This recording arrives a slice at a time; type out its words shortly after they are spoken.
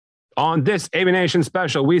On this AVNation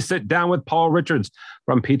special, we sit down with Paul Richards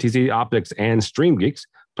from PTZ Optics and Stream Geeks,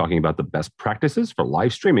 talking about the best practices for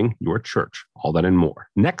live streaming your church. All that and more.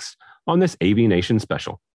 Next on this AVNation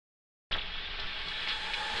special.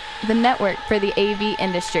 The network for the AV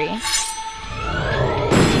industry.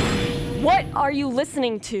 What are you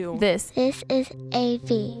listening to? This is AV.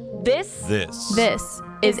 This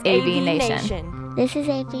is AVNation. This is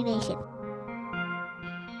AVNation.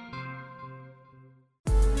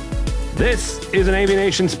 This is an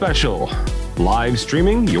AVNation special, live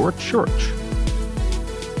streaming your church.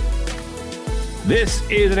 This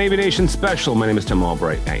is an AVNation special. My name is Tim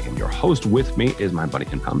Albright. I am your host. With me is my buddy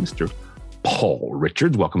and pal, Mr. Paul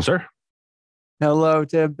Richards. Welcome, sir. Hello,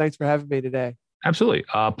 Tim. Thanks for having me today. Absolutely.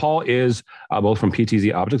 Paul is both from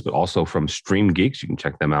PTZ Optics, but also from Stream Geeks. You can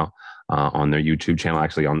check them out on their YouTube channel,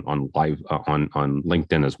 actually on live on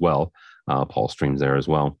LinkedIn as well. Paul streams there as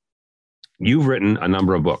well. You've written a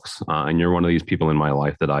number of books, and you're one of these people in my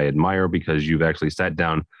life that I admire because you've actually sat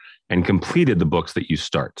down and completed the books that you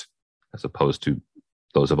start, as opposed to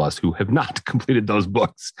those of us who have not completed those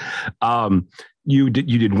books. You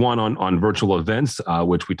did one on virtual events,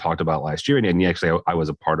 which we talked about last year, and actually I was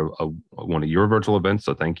a part of one of your virtual events,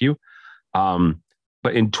 so thank you.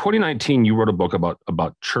 But in 2019, you wrote a book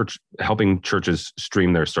about church, helping churches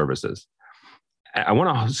stream their services. I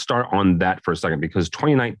want to start on that for a second because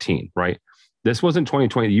 2019, right? This wasn't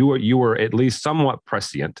 2020. You were at least somewhat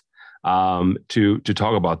prescient to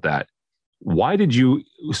talk about that. Why did you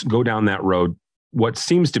go down that road? What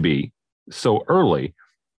seems to be so early?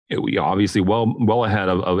 We obviously well ahead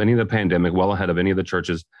of any of the pandemic, well ahead of any of the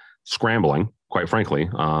churches scrambling. Quite frankly,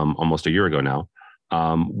 almost a year ago now.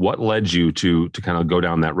 What led you to kind of go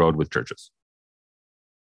down that road with churches?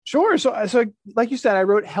 Sure. So like you said, I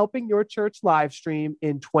wrote Helping Your Church Live Stream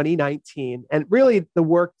in 2019. And really the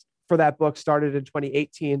work for that book started in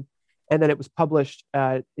 2018. And then it was published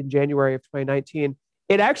in January of 2019.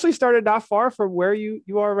 It actually started not far from where you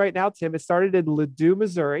are right now, Tim. It started in Ladue,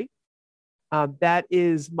 Missouri. That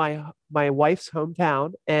is my wife's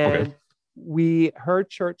hometown. And okay. Her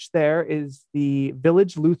church there is the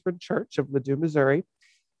Village Lutheran Church of Ladue, Missouri.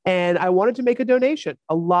 And I wanted to make a donation.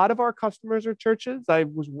 A lot of our customers are churches. I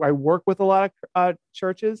work with a lot of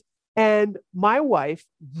churches. And my wife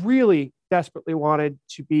really desperately wanted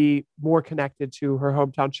to be more connected to her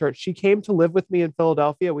hometown church. She came to live with me in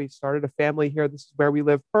Philadelphia. We started a family here. This is where we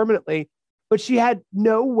live permanently. But she had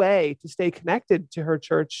no way to stay connected to her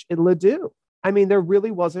church in Ladue. I mean, there really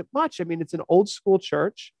wasn't much. I mean, it's an old school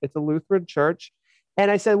church. It's a Lutheran church. And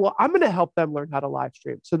I said, well, I'm going to help them learn how to live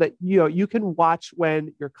stream so that, you can watch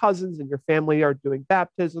when your cousins and your family are doing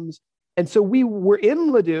baptisms. And so we were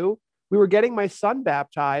in Ladue. We were getting my son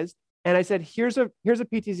baptized. And I said, here's a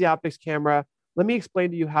PTZ Optics camera. Let me explain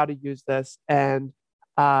to you how to use this. And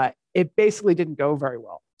it basically didn't go very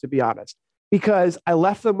well, to be honest, because I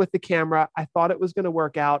left them with the camera. I thought it was going to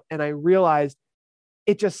work out. And I realized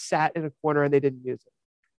it just sat in a corner and they didn't use it.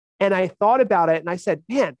 And I thought about it and I said,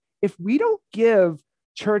 man, if we don't give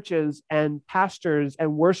churches and pastors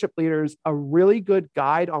and worship leaders a really good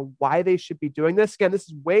guide on why they should be doing this, again, this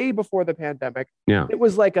is way before the pandemic. Yeah. It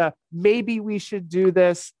was like maybe we should do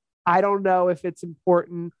this. I don't know if it's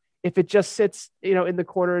important. If it just sits, in the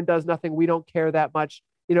corner and does nothing, we don't care that much.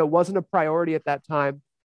 It wasn't a priority at that time.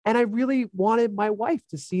 And I really wanted my wife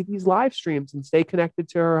to see these live streams and stay connected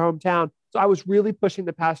to her hometown. So I was really pushing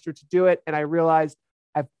the pastor to do it. And I realized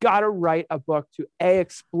I've got to write a book to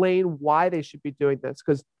explain why they should be doing this,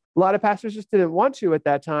 because a lot of pastors just didn't want to at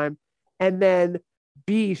that time. And then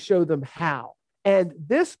B, show them how. And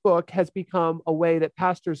this book has become a way that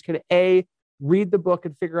pastors can read the book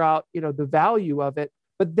and figure out, the value of it,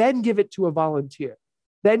 but then give it to a volunteer,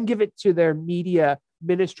 then give it to their media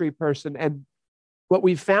ministry person. And what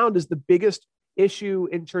we've found is the biggest issue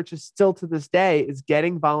in churches still to this day is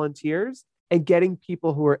getting volunteers and getting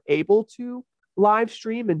people who are able to live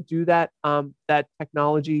stream and do that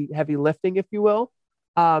technology heavy lifting, if you will.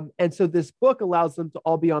 And so this book allows them to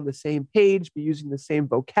all be on the same page, be using the same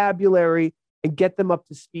vocabulary and get them up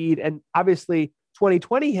to speed. And obviously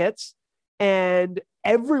 2020 hits and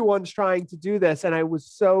everyone's trying to do this. And I was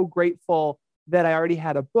so grateful that I already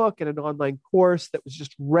had a book and an online course that was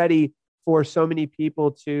just ready for so many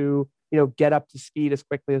people to, get up to speed as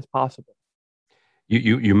quickly as possible.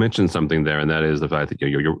 You mentioned something there, and that is the fact that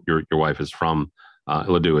your wife is from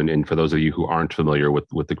Ladue, and for those of you who aren't familiar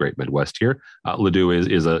with the Great Midwest here, Ladue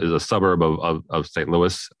is a suburb of St.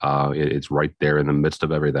 Louis. It's right there in the midst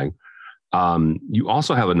of everything. You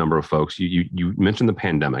also have a number of folks. You mentioned the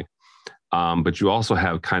pandemic, but you also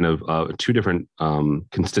have kind of two different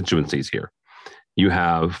constituencies here. You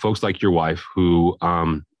have folks like your wife who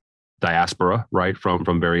diaspora, right,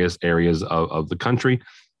 from various areas of the country,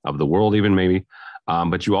 of the world, even maybe.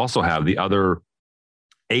 But you also have the other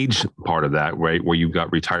age part of that, right, where you've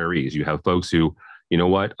got retirees. You have folks who, you know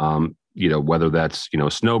what, whether that's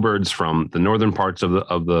snowbirds from the northern parts of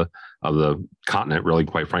the continent, really,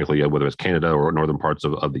 quite frankly, whether it's Canada or northern parts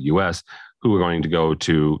of the U.S., who are going to go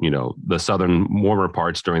to the southern warmer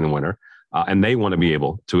parts during the winter. And they want to be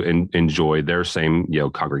able to enjoy their same,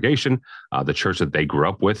 congregation, the church that they grew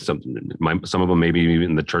up with. Some of them maybe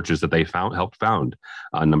even the churches that they helped found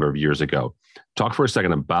a number of years ago. Talk for a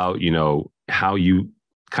second about, how you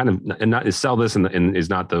kind of, and not sell this and is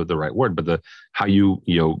not the right word, but how you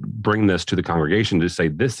bring this to the congregation to say,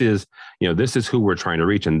 this is who we're trying to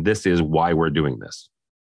reach, and this is why we're doing this.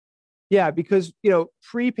 Yeah, because,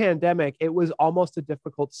 pre-pandemic, it was almost a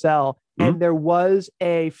difficult sell. Mm-hmm. And there was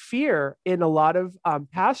a fear in a lot of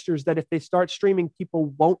pastors that if they start streaming, people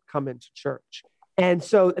won't come into church. And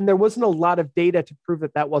there wasn't a lot of data to prove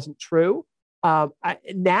that wasn't true.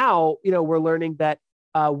 Now, we're learning that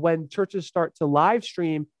when churches start to live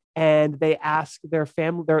stream and they ask their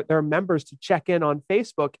family, their members to check in on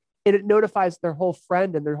Facebook, it notifies their whole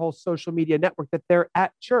friend and their whole social media network that they're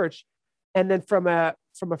at church. And then from a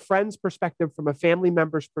friend's perspective, from a family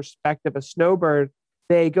member's perspective, a snowbird,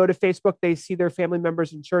 they go to Facebook, they see their family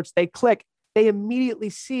members in church, they click, they immediately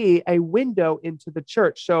see a window into the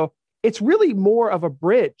church. So it's really more of a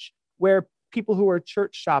bridge where people who are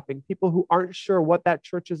church shopping, people who aren't sure what that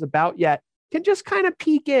church is about yet, can just kind of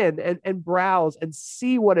peek in and browse and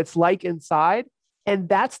see what it's like inside. And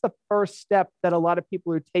that's the first step that a lot of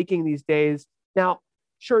people are taking these days. Now,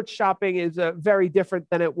 church shopping is very different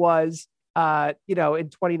than it was in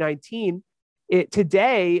 2019.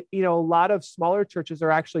 Today, a lot of smaller churches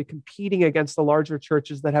are actually competing against the larger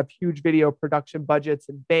churches that have huge video production budgets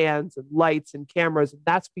and bands and lights and cameras. And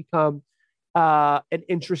that's become an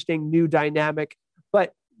interesting new dynamic.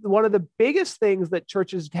 But one of the biggest things that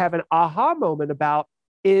churches have an aha moment about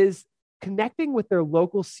is connecting with their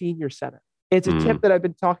local senior center. It's a tip that I've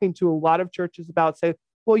been talking to a lot of churches about. Say,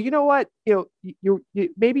 well, you know what?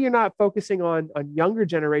 Maybe you're not focusing on younger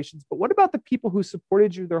generations, but what about the people who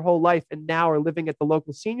supported you their whole life and now are living at the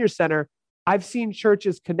local senior center? I've seen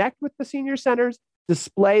churches connect with the senior centers,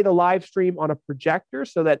 display the live stream on a projector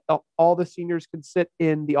so that all the seniors can sit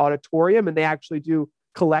in the auditorium, and they actually do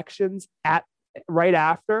collections right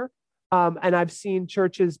after. And I've seen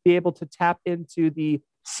churches be able to tap into the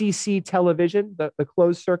CC television, the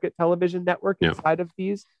closed circuit television network inside of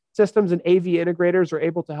these systems, and AV integrators are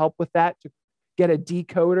able to help with that, to get a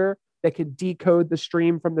decoder that can decode the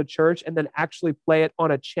stream from the church and then actually play it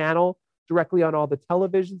on a channel directly on all the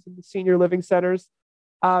televisions in the senior living centers.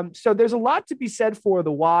 So there's a lot to be said for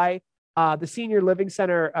the why. The senior living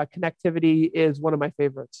center connectivity is one of my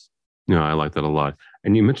favorites. No, I like that a lot.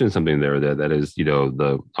 And you mentioned something there that is,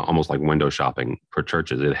 the almost like window shopping for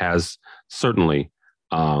churches. It has certainly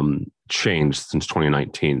changed since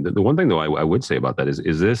 2019. The one thing, though, I would say about that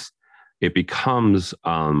is this: it becomes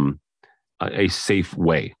a safe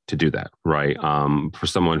way to do that, right? For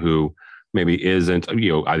someone who maybe isn't,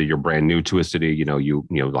 either you're brand new to a city,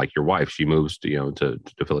 like your wife, she moves to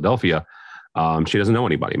Philadelphia. She doesn't know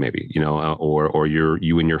anybody, maybe, or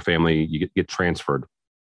you and your family, you get transferred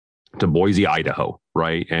to Boise, Idaho,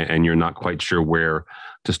 right? And you're not quite sure where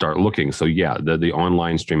to start looking. So yeah, the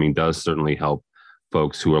online streaming does certainly help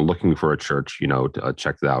folks who are looking for a church, to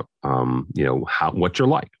check it out, what you're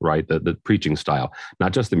like, right? The preaching style,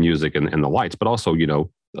 not just the music and the lights, but also,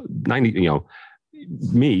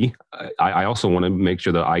 me, I also want to make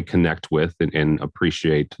sure that I connect with and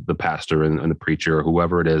appreciate the pastor and the preacher, or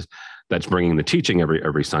whoever it is that's bringing the teaching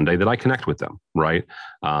every Sunday, that I connect with them, right?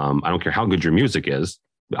 I don't care how good your music is.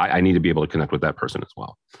 I need to be able to connect with that person as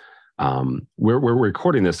well. We're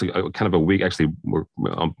recording this kind of a week, actually, we're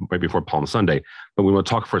right before Palm Sunday, but we want to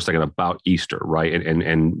talk for a second about Easter, right?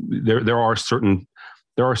 And there are certain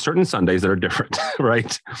Sundays that are different,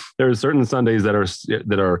 right? There are certain Sundays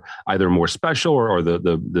that are either more special or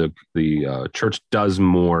the church does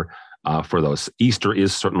more for those. Easter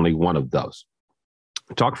is certainly one of those.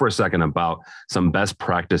 Talk for a second about some best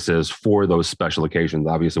practices for those special occasions.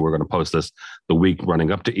 Obviously, we're going to post this the week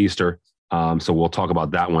running up to Easter. So we'll talk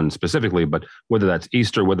about that one specifically, but whether that's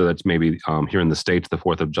Easter, whether that's maybe here in the States, the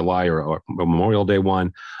 4th of July or Memorial Day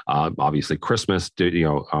one, obviously Christmas,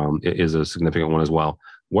 is a significant one as well.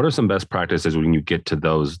 What are some best practices when you get to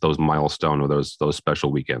those milestone or those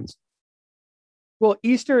special weekends? Well,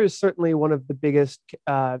 Easter is certainly one of the biggest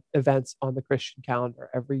events on the Christian calendar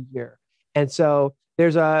every year. And so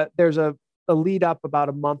there's a lead up about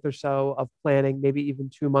a month or so of planning, maybe even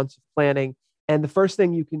 2 months of planning. And the first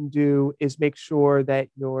thing you can do is make sure that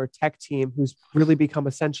your tech team, who's really become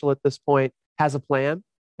essential at this point, has a plan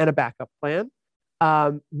and a backup plan.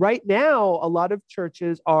 Right now, a lot of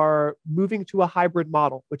churches are moving to a hybrid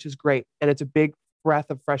model, which is great. And it's a big breath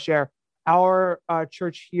of fresh air. Our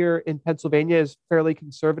church here in Pennsylvania is fairly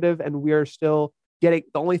conservative, and we are still the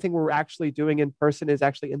only thing we're actually doing in person is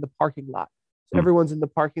actually in the parking lot. So everyone's in the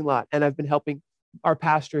parking lot. And I've been helping our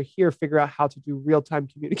pastor here figure out how to do real-time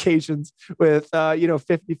communications with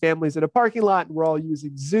 50 families in a parking lot, and we're all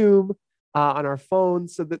using Zoom on our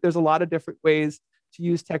phones. So that there's a lot of different ways to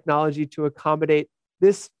use technology to accommodate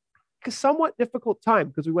this somewhat difficult time,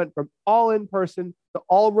 because we went from all in person to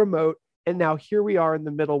all remote, and now here we are in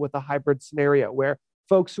the middle with a hybrid scenario where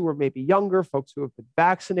folks who are maybe younger, folks who have been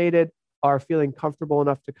vaccinated, are feeling comfortable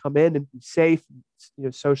enough to come in and be safe,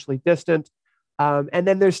 socially distant. And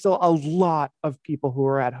then there's still a lot of people who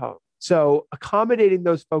are at home. So accommodating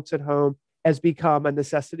those folks at home has become a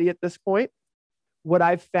necessity at this point. What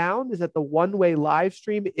I've found is that the one-way live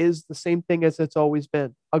stream is the same thing as it's always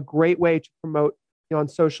been. A great way to promote, on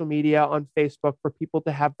social media, on Facebook, for people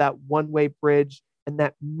to have that one-way bridge and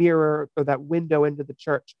that mirror or that window into the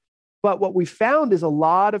church. But what we found is a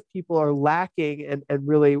lot of people are lacking and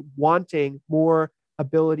really wanting more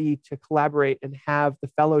ability to collaborate and have the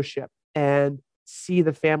fellowship and see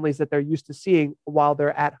the families that they're used to seeing while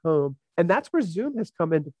they're at home. And that's where Zoom has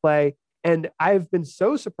come into play. And I've been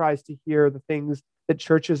so surprised to hear the things that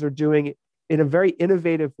churches are doing in a very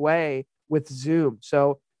innovative way with Zoom.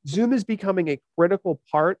 So Zoom is becoming a critical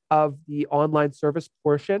part of the online service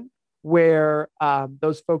portion, where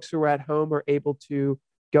those folks who are at home are able to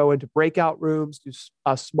go into breakout rooms, do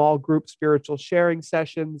a small group spiritual sharing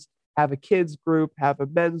sessions, have a kids group, have a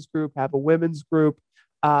men's group, have a women's group.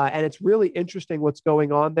 And it's really interesting what's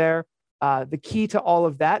going on there. The key to all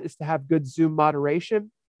of that is to have good Zoom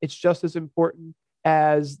moderation. It's just as important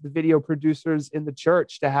as the video producers in the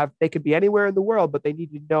church they could be anywhere in the world, but they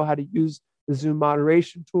need to know how to use the Zoom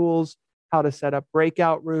moderation tools, how to set up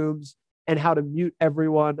breakout rooms, and how to mute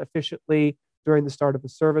everyone efficiently during the start of a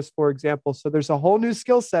service, for example. So there's a whole new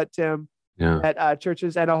skill set, Tim, at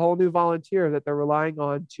churches, and a whole new volunteer that they're relying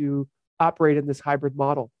on to operate in this hybrid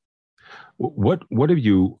model. What have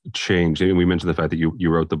you changed? And we mentioned the fact that you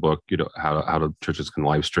wrote the book, how churches can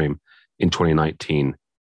live stream in 2019.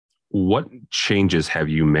 What changes have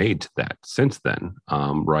you made to that since then?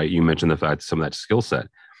 Right, you mentioned the fact some of that skill set.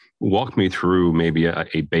 Walk me through maybe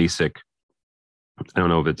a basic, I don't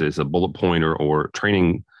know if it's a bullet point or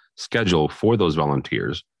training schedule for those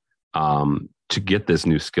volunteers to get this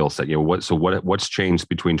new skill set. What's changed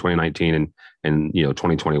between 2019 and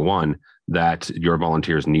 2021 that your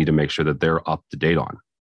volunteers need to make sure that they're up to date on?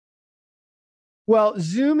 Well,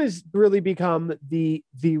 Zoom has really become the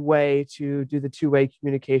way to do the two-way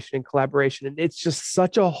communication and collaboration. And it's just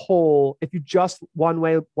such a whole, if you just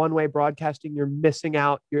one-way broadcasting, you're missing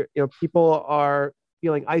out. People are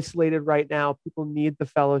feeling isolated right now. People need the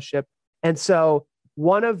fellowship. And so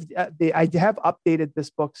I have updated this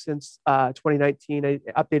book since 2019. I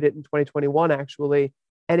updated it in 2021, actually.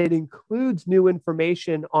 And it includes new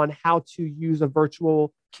information on how to use a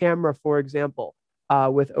virtual camera, for example,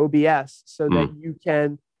 with OBS, so that you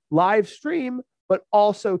can live stream, but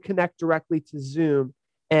also connect directly to Zoom,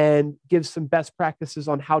 and give some best practices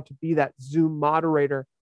on how to be that Zoom moderator.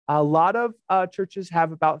 A lot of churches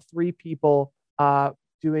have about 3 people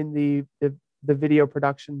doing the video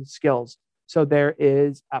production skills. So there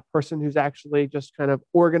is a person who's actually just kind of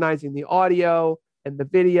organizing the audio and the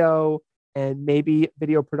video, and maybe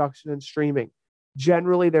video production and streaming.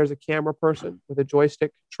 Generally, there's a camera person with a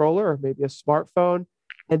joystick controller or maybe a smartphone.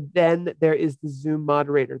 And then there is the Zoom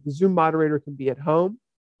moderator. The Zoom moderator can be at home.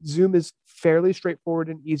 Zoom is fairly straightforward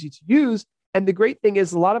and easy to use. And the great thing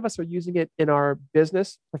is a lot of us are using it in our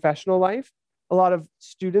business, professional life. A lot of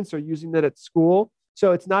students are using it at school.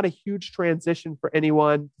 So it's not a huge transition for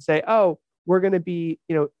anyone to say, oh, we're going to be,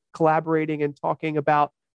 collaborating and talking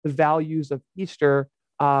about the values of Easter,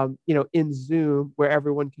 in Zoom, where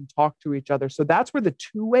everyone can talk to each other. So that's where the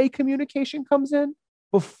two-way communication comes in.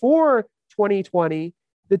 Before 2020,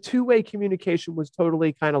 the two-way communication was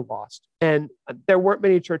totally kind of lost. And there weren't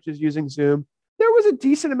many churches using Zoom. There was a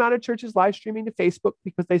decent amount of churches live streaming to Facebook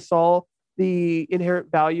because they saw the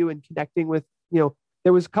inherent value in connecting with,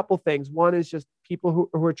 there was a couple things. One is just people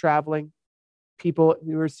who are traveling, people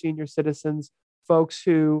who are senior citizens, folks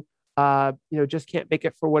who, just can't make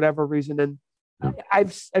it for whatever reason. And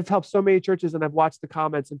I've helped so many churches, and I've watched the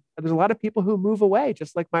comments, and there's a lot of people who move away,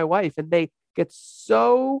 just like my wife, and they get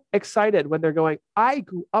so excited when they're going, I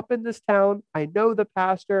grew up in this town. I know the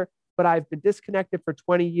pastor, but I've been disconnected for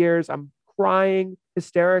 20 years. I'm crying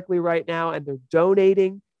hysterically right now, and they're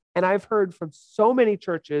donating. And I've heard from so many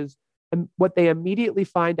churches, and what they immediately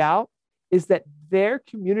find out is that their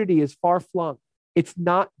community is far flung. It's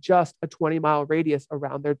not just a 20-mile radius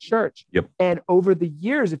around their church. Yep. And over the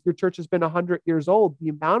years, if your church has been 100 years old, the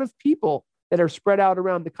amount of people that are spread out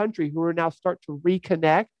around the country who are now start to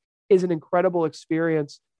reconnect is an incredible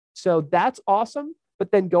experience. So that's awesome.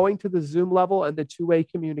 But then going to the Zoom level and the two-way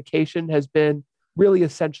communication has been really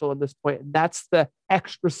essential at this point. And that's the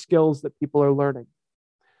extra skills that people are learning.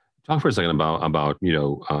 Talk for a second about I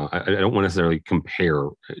don't want to necessarily compare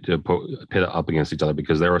to pit up against each other,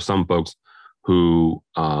 because there are some folks who,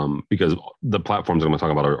 because the platforms I'm going to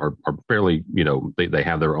talk about are fairly, they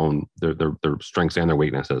have their own, their strengths and their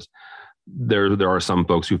weaknesses. There are some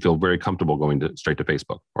folks who feel very comfortable going straight to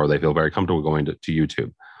Facebook, or they feel very comfortable going to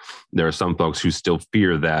YouTube. There are some folks who still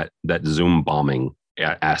fear that Zoom bombing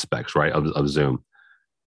aspects, right, of Zoom.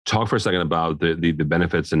 Talk for a second about the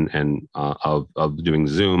benefits and of doing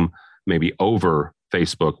Zoom maybe over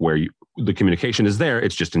Facebook, where the communication is there.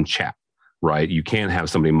 It's just in chat, right? You can have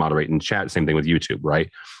somebody moderate in chat. Same thing with YouTube, right?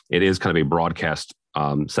 It is kind of a broadcast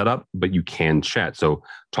setup, but you can chat. So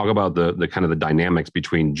talk about the kind of the dynamics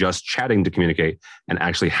between just chatting to communicate and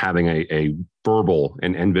actually having a verbal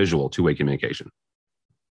and visual two-way communication.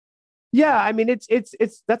 Yeah, I mean,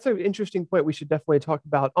 it's that's an interesting point we should definitely talk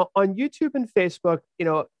about. On YouTube and Facebook,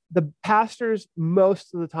 the pastors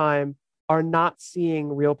most of the time are not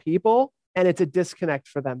seeing real people, and it's a disconnect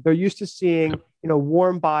for them. They're used to seeing,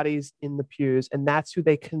 warm bodies in the pews, and that's who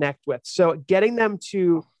they connect with. So getting them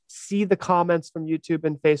to see the comments from YouTube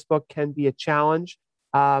and Facebook can be a challenge.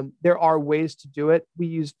 There are ways to do it. We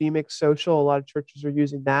use vMix Social. A lot of churches are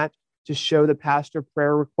using that to show the pastor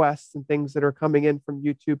prayer requests and things that are coming in from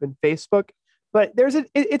YouTube and Facebook. But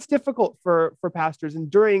it's difficult for pastors. And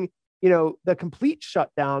during, the complete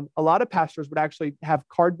shutdown, a lot of pastors would actually have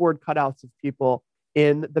cardboard cutouts of people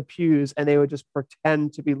in the pews, and they would just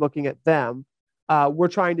pretend to be looking at them. We're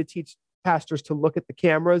trying to teach pastors to look at the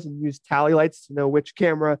cameras and use tally lights to know which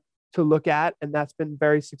camera to look at. And that's been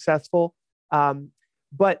very successful.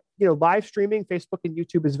 But, live streaming, Facebook and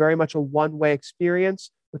YouTube is very much a one-way experience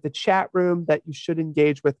with a chat room that you should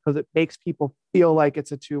engage with, because it makes people feel like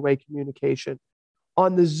it's a two-way communication.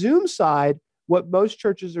 On the Zoom side, what most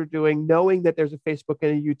churches are doing, knowing that there's a Facebook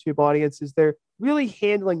and a YouTube audience, is they're really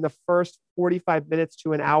handling the first 45 minutes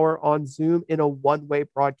to an hour on Zoom in a one-way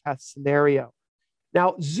broadcast scenario.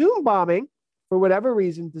 Now, Zoom bombing, for whatever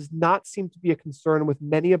reason, does not seem to be a concern with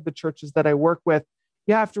many of the churches that I work with.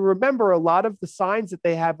 You have to remember, a lot of the signs that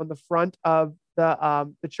they have on the front of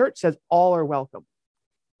the church says all are welcome.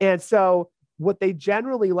 And so what they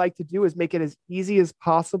generally like to do is make it as easy as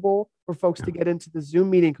possible for folks to get into the Zoom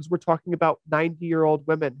meeting, because we're talking about 90-year-old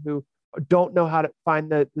women who don't know how to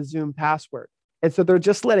find the Zoom password. And so they're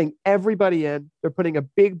just letting everybody in. They're putting a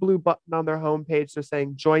big blue button on their homepage. They're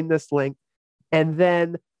saying, join this link. And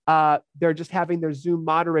then they're just having their Zoom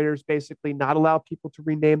moderators basically not allow people to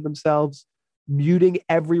rename themselves, muting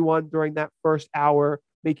everyone during that first hour,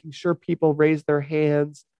 making sure people raise their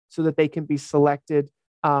hands so that they can be selected,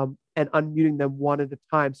 and unmuting them one at a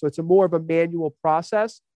time. So it's a more of a manual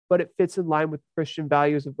process, but it fits in line with Christian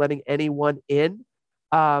values of letting anyone in.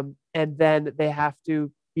 And then they have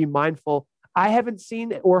to be mindful. I haven't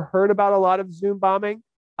seen or heard about a lot of Zoom bombing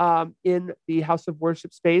in the house of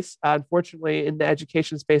worship space. Unfortunately, in the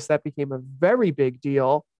education space, that became a very big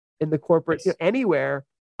deal in the corporate, anywhere.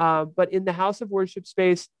 But in the house of worship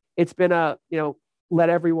space, it's been let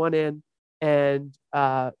everyone in, and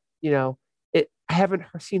I haven't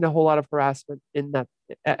seen a whole lot of harassment in that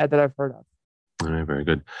I've heard of. All right, very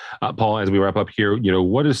good. Paul, as we wrap up here,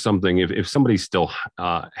 what is something, if somebody still,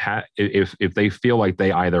 if they feel like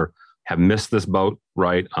they either have missed this boat,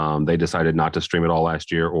 right? They decided not to stream it all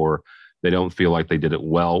last year, or they don't feel like they did it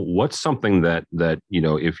well. What's something that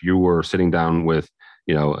if you were sitting down with,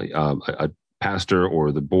 a pastor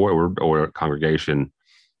or the board or a congregation,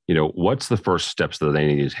 what's the first steps that they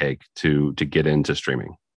need to take to get into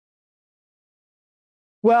streaming?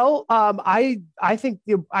 Well, I think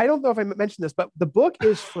I don't know if I mentioned this, but the book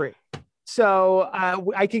is free. So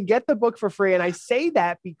I can get the book for free. And I say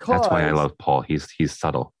that because... That's why I love Paul. He's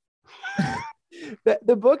subtle.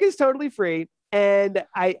 The book is totally free. And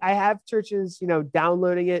I have churches,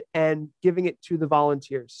 downloading it and giving it to the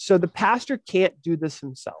volunteers. So the pastor can't do this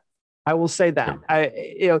himself. I will say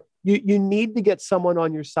that. You need to get someone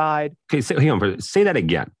on your side. Okay, say that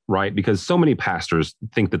again, right? Because so many pastors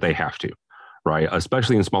think that they have to. Right,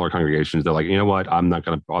 especially in smaller congregations, they're like, you know what? I'm not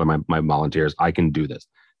going to bother my volunteers. I can do this.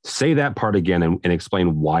 Say that part again and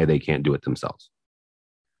explain why they can't do it themselves.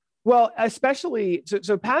 Well, especially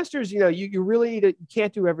so pastors, you really need to, you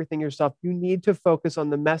can't do everything yourself. You need to focus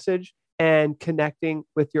on the message and connecting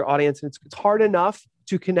with your audience. And it's hard enough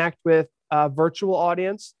to connect with a virtual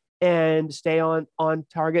audience and stay on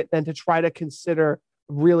target than to try to consider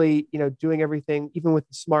really, doing everything, even with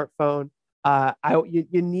the smartphone.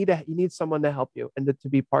 You need someone to help you and to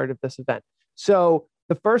be part of this event. So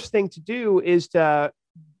the first thing to do is to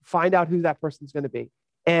find out who that person's going to be.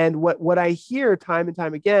 And what I hear time and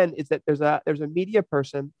time again is that there's a media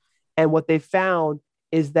person, and what they found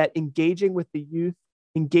is that engaging with the youth,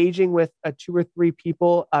 engaging with 2 or 3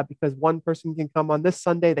 people, because one person can come on this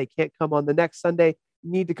Sunday, they can't come on the next Sunday.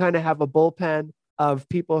 You need to kind of have a bullpen of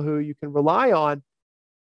people who you can rely on.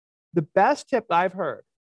 The best tip I've heard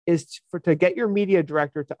is to get your media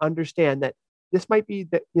director to understand that this might be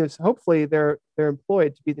that, so hopefully they're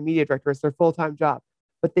employed to be the media director. It's their full-time job,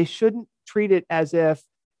 but they shouldn't treat it as if,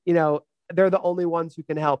 they're the only ones who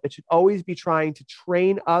can help. It should always be trying to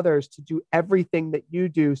train others to do everything that you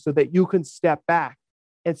do so that you can step back.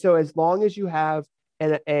 And so as long as you have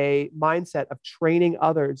a mindset of training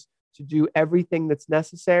others to do everything that's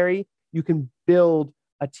necessary, you can build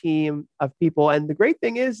a team of people. And the great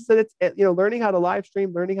thing is that it's, learning how to live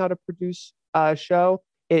stream, learning how to produce a show,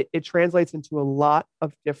 it translates into a lot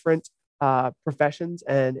of different professions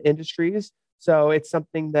and industries. So it's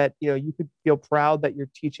something that, you could feel proud that you're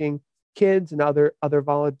teaching kids and other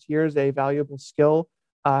volunteers a valuable skill.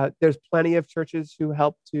 There's plenty of churches who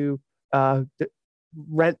help to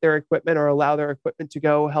rent their equipment or allow their equipment to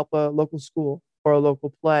go help a local school or a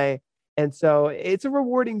local play. And so it's a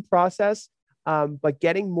rewarding process, but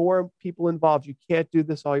getting more people involved, you can't do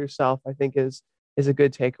this all yourself, I think is a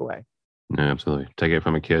good takeaway. Yeah, absolutely. Take it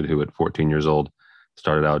from a kid who at 14 years old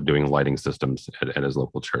started out doing lighting systems at his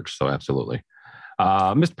local church. So absolutely.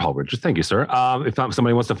 Mr. Paul Bridges, thank you, sir. If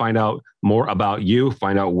somebody wants to find out more about you,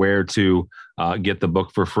 find out where to get the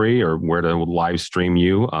book for free or where to live stream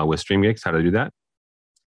you with Stream Geeks, how to do that?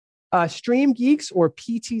 Stream Geeks or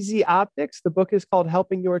PTZ Optics. The book is called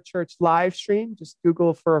Helping Your Church Live Stream. Just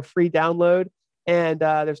Google for a free download. And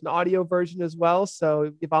there's an audio version as well.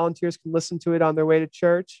 So the volunteers can listen to it on their way to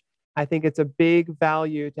church. I think it's a big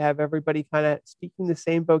value to have everybody kind of speaking the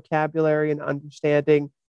same vocabulary and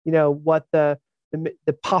understanding, what the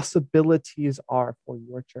possibilities are for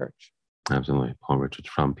your church. Absolutely. Paul Richards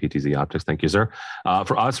from PTZ Optics. Thank you, sir.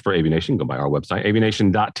 For us, for AVNation, go by our website,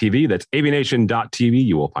 avnation.tv. That's avnation.tv.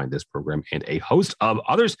 You will find this program and a host of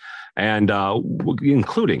others, and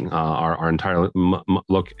including our entire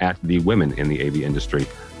look at the women in the AV industry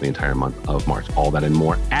the entire month of March. All that and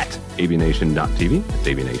more at avnation.tv. That's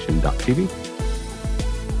avnation.tv.